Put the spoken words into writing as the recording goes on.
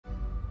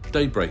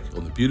daybreak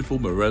on the beautiful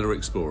Marella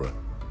Explorer.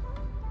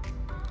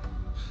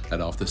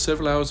 And after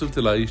several hours of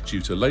delays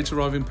due to late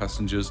arriving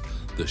passengers,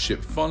 the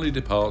ship finally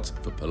departs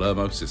for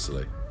Palermo,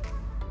 Sicily.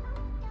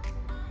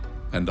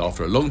 And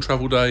after a long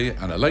travel day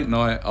and a late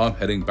night, I'm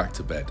heading back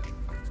to bed.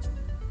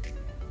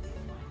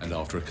 And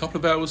after a couple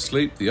of hours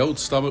sleep, the old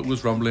stomach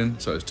was rumbling,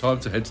 so it's time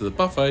to head to the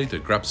buffet to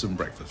grab some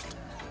breakfast.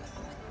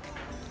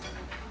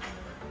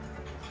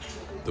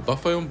 The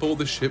buffet on board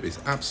this ship is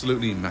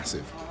absolutely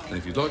massive, and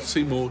if you'd like to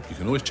see more, you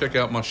can always check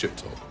out my ship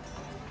tour.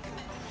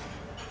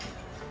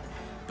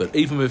 But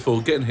even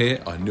before getting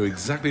here, I knew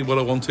exactly what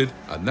I wanted,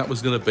 and that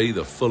was going to be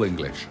the full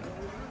English.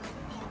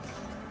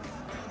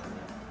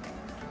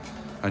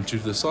 And due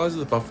to the size of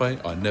the buffet,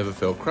 I never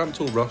felt cramped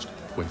or rushed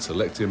when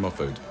selecting my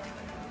food.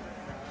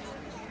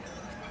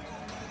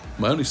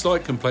 My only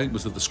slight complaint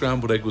was that the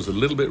scrambled egg was a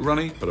little bit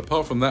runny, but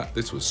apart from that,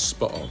 this was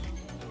spot on.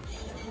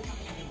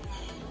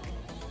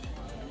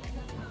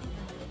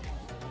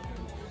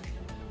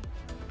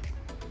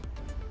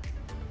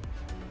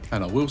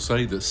 And I will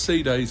say that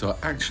sea days are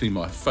actually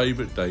my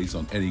favourite days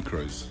on any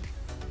cruise.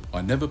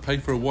 I never pay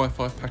for a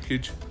Wi-Fi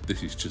package,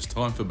 this is just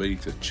time for me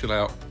to chill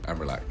out and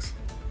relax.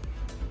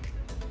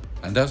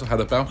 And as I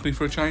had a balcony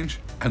for a change,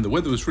 and the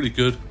weather was really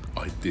good,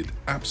 I did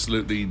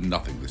absolutely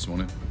nothing this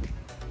morning.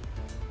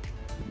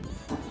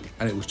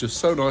 And it was just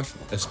so nice,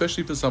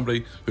 especially for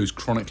somebody who's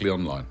chronically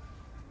online.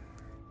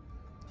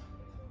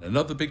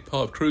 Another big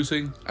part of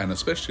cruising, and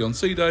especially on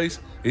sea days,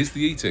 is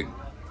the eating.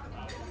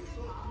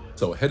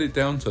 So I headed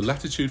down to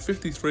latitude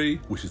 53,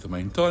 which is the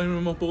main dining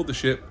room on board the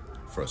ship,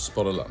 for a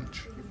spot of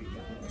lunch.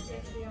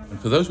 And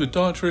for those with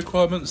dietary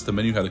requirements, the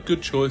menu had a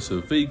good choice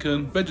of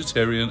vegan,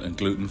 vegetarian and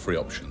gluten-free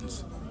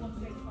options.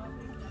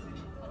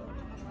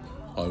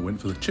 I went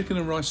for the chicken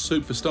and rice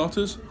soup for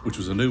starters, which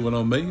was a new one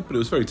on me, but it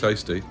was very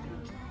tasty.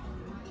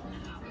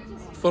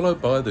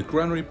 Followed by the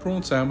granary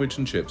prawn sandwich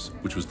and chips,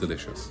 which was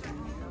delicious.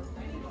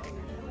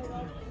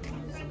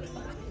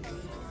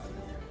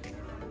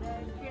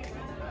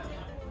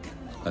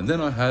 And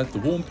then I had the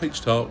warm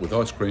peach tart with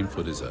ice cream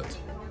for dessert.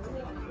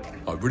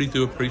 I really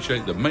do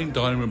appreciate the main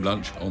dining room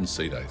lunch on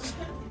sea days.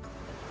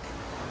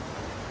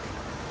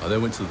 I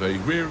then went to the very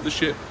rear of the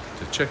ship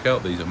to check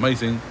out these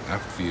amazing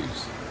aft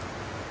views.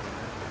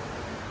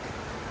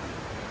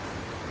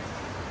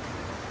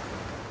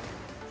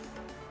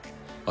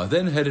 I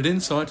then headed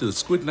inside to the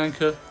Squid and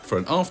Anchor for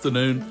an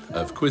afternoon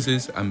of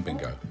quizzes and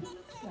bingo.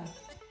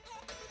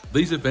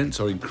 These events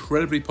are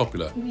incredibly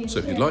popular, so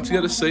if you'd like to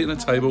get a seat and a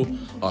table,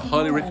 I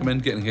highly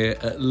recommend getting here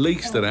at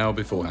least an hour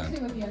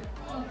beforehand.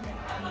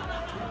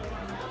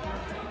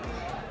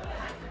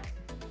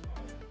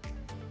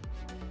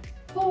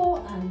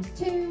 Four and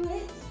 2,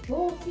 it's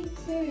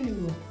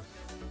 42.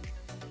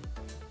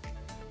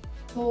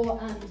 4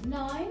 and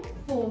 9,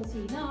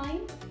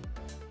 49.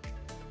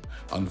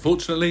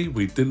 Unfortunately,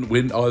 we didn't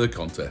win either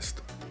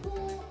contest.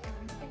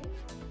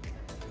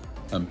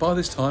 And by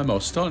this time I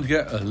was starting to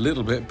get a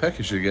little bit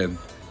peckish again,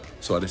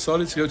 so I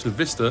decided to go to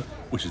Vista,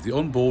 which is the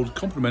onboard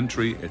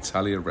complimentary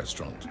Italian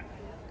restaurant.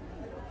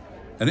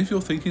 And if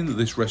you're thinking that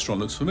this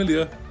restaurant looks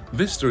familiar,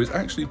 Vista is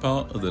actually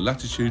part of the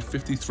latitude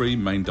 53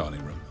 main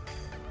dining room.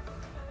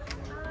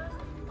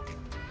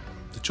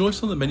 The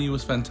choice on the menu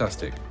was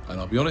fantastic, and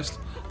I'll be honest,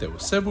 there were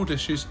several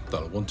dishes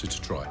that I wanted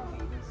to try.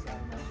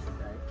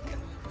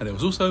 And it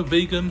was also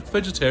vegan,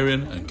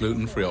 vegetarian and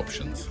gluten-free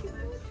options.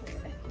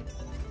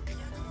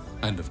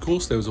 And of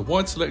course there was a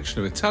wide selection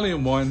of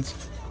Italian wines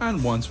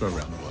and wines from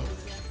around the world.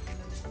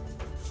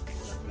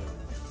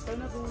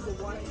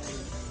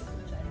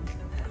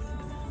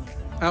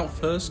 Out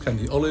first came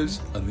the olives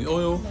and the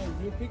oil,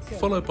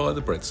 followed by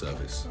the bread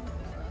service.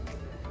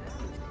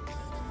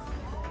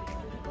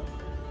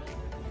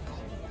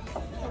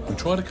 We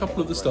tried a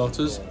couple of the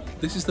starters.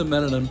 This is the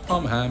melon and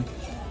parma ham.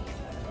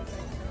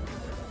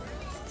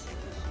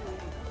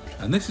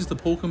 And this is the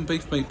pork and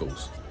beef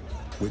meatballs,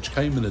 which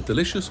came in a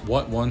delicious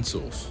white wine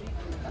sauce.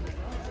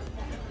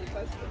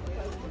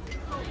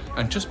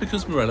 And just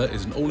because Marella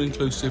is an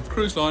all-inclusive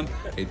cruise line,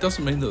 it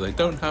doesn't mean that they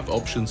don't have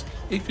options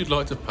if you'd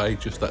like to pay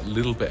just that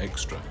little bit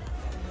extra.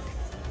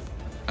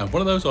 And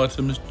one of those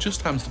items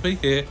just happens to be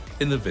here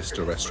in the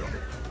Vista restaurant,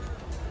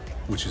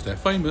 which is their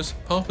famous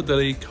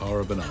pappardelle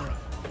carbonara,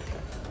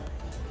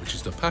 which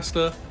is the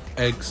pasta,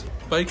 eggs,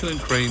 bacon and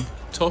cream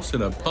tossed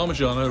in a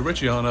Parmigiano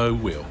Reggiano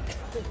wheel.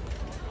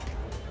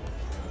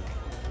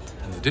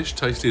 And the dish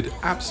tasted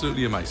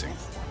absolutely amazing.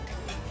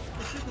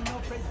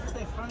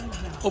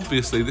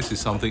 Obviously this is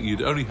something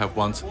you'd only have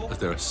once, as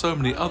there are so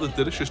many other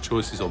delicious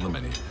choices on the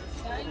menu.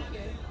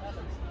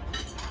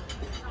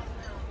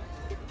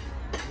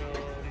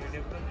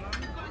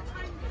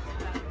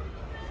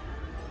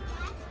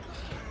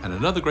 And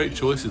another great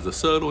choice is the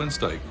sirloin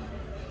steak,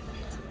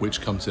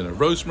 which comes in a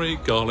rosemary,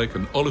 garlic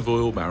and olive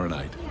oil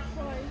marinade.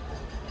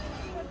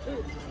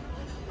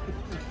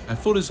 And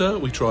for dessert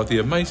we tried the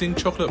amazing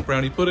chocolate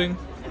brownie pudding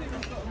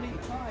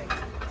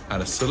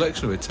and a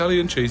selection of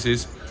Italian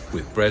cheeses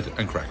with bread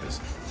and crackers.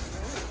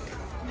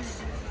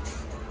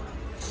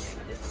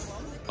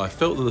 I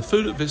felt that the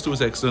food at Vista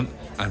was excellent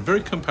and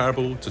very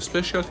comparable to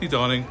specialty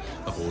dining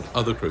aboard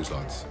other cruise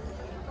lines.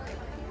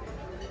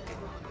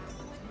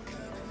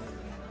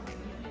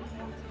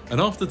 And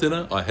after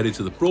dinner, I headed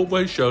to the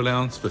Broadway show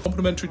lounge for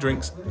complimentary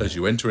drinks as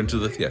you enter into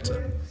the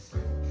theatre.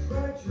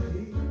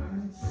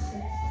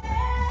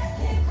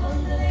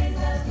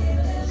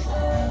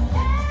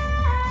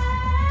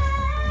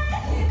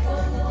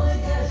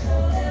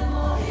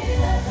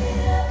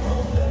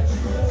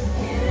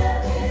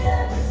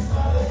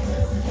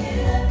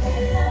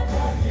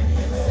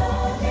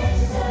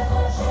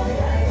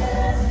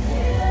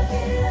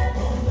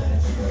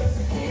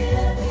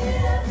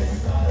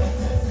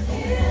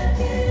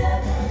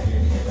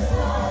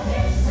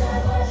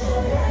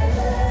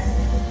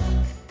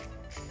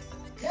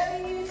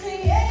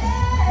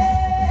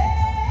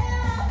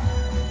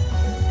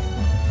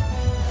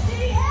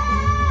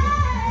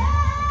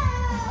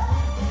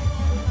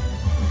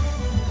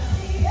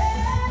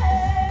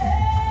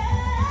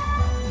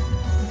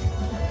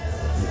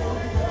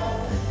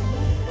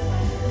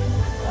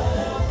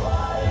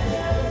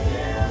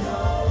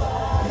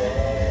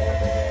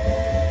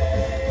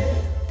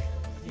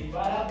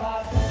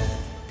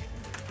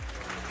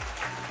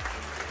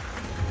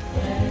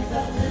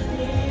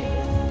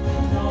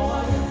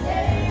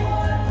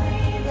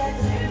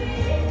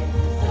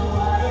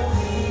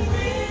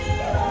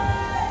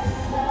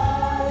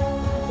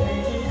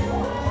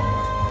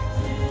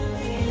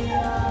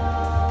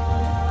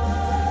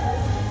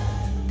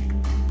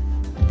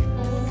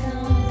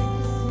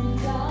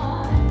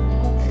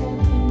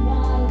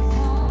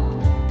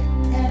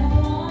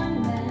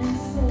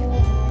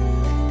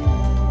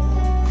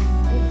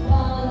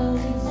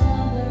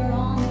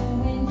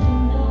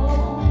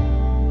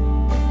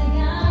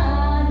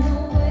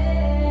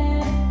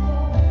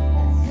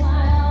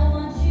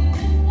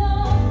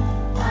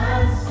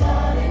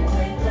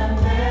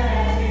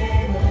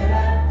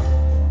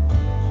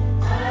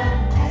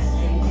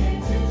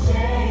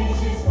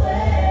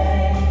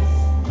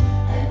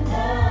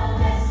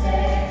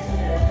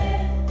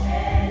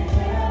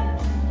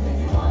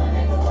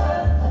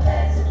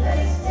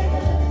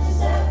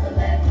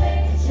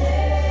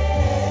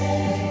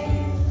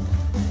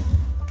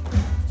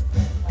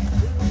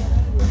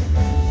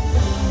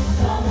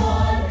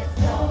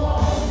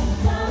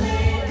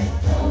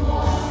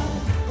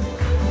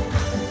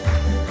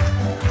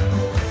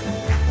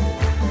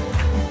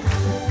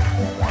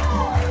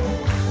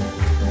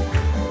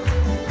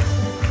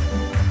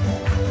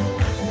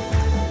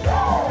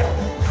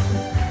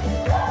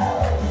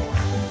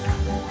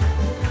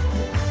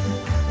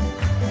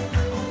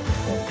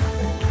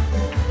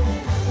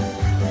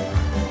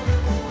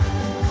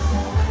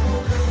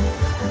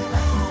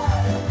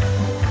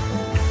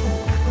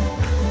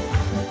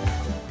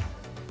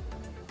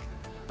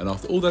 And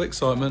after all that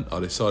excitement, I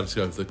decided to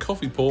go for the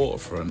coffee pour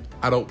for an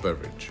adult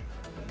beverage.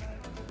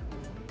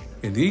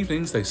 In the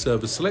evenings, they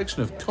serve a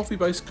selection of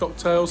coffee-based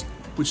cocktails,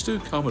 which do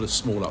come at a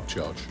small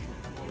upcharge.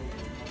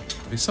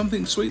 If it's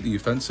something sweet that you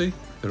fancy,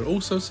 there are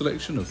also a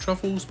selection of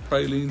truffles,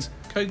 pralines,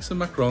 cakes and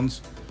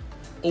macarons,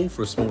 all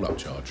for a small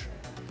upcharge.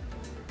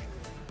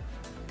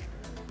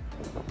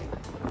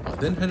 I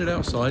then headed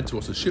outside to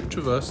watch the ship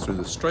traverse through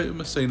the Strait of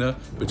Messina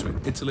between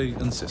Italy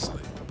and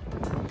Sicily.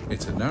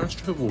 It's a narrow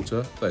strip of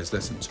water that is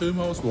less than 2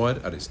 miles wide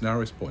at its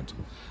narrowest point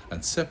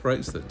and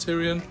separates the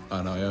Tyrian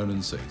and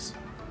Ionian seas.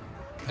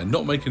 And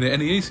not making it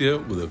any easier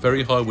were the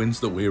very high winds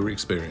that we were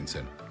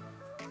experiencing.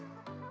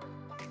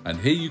 And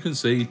here you can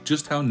see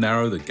just how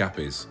narrow the gap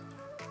is.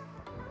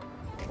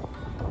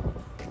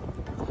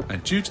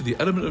 And due to the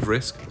element of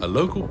risk, a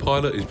local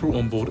pilot is brought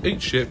on board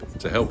each ship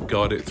to help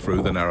guide it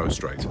through the narrow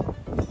strait.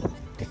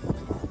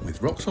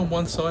 With rocks on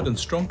one side and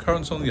strong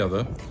currents on the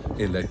other,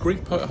 it led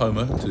Greek poet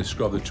Homer to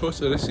describe the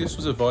choice Odysseus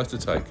was advised to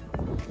take,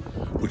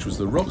 which was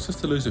the rocks as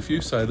to lose a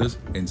few sailors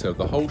instead of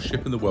the whole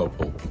ship in the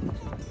whirlpool,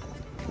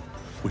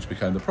 which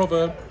became the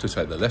proverb to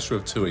take the lesser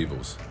of two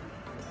evils,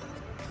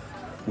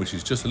 which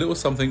is just a little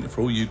something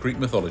for all you Greek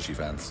mythology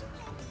fans.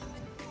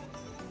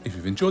 If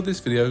you've enjoyed this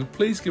video,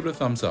 please give it a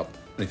thumbs up,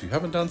 and if you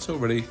haven't done so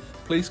already,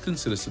 please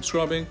consider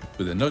subscribing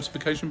with the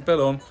notification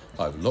bell on.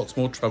 I have lots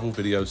more travel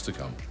videos to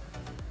come.